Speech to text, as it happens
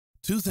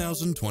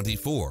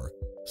2024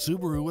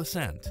 Subaru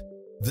Ascent.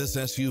 This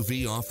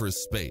SUV offers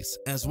space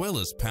as well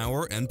as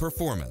power and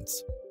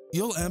performance.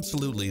 You'll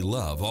absolutely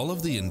love all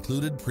of the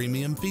included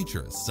premium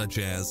features such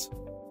as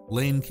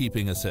lane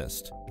keeping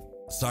assist,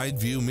 side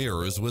view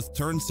mirrors with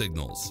turn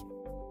signals,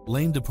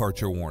 lane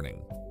departure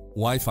warning,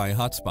 Wi-Fi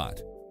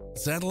hotspot,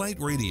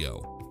 satellite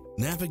radio,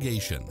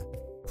 navigation,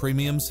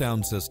 premium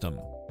sound system,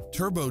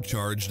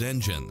 turbocharged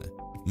engine,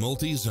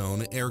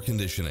 multi-zone air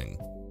conditioning,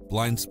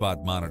 blind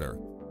spot monitor,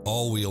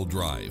 all-wheel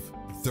drive,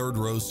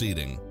 third-row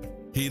seating,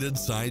 heated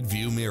side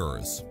view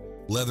mirrors,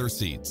 leather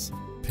seats,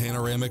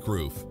 panoramic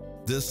roof.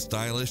 This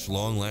stylish,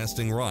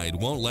 long-lasting ride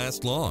won't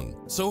last long,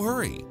 so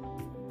hurry!